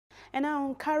And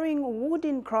now, carrying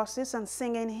wooden crosses and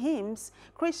singing hymns,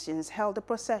 Christians held a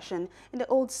procession in the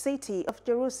old city of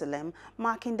Jerusalem,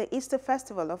 marking the Easter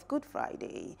festival of Good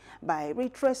Friday, by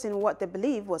retracing what they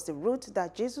believe was the route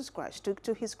that Jesus Christ took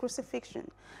to his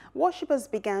crucifixion. Worshippers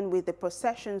began with the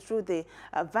procession through the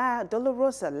Via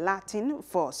Dolorosa, Latin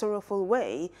for sorrowful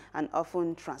way, and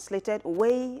often translated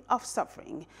way of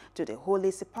suffering, to the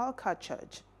Holy Sepulchre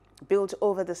Church, built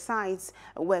over the sites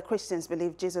where Christians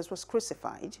believe Jesus was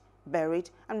crucified, buried,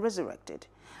 and resurrected.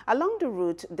 Along the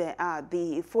route, there are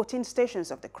the 14 stations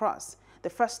of the cross. The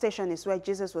first station is where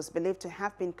Jesus was believed to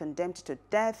have been condemned to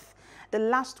death. The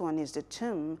last one is the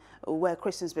tomb, where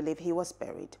Christians believe he was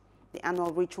buried. The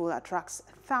annual ritual attracts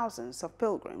thousands of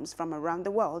pilgrims from around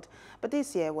the world, but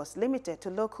this year was limited to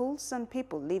locals and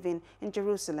people living in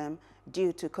Jerusalem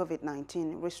due to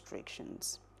COVID-19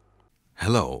 restrictions.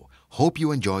 Hello, hope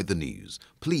you enjoyed the news.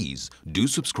 Please do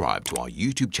subscribe to our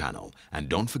YouTube channel and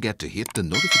don't forget to hit the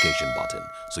notification button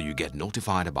so you get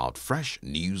notified about fresh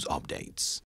news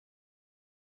updates.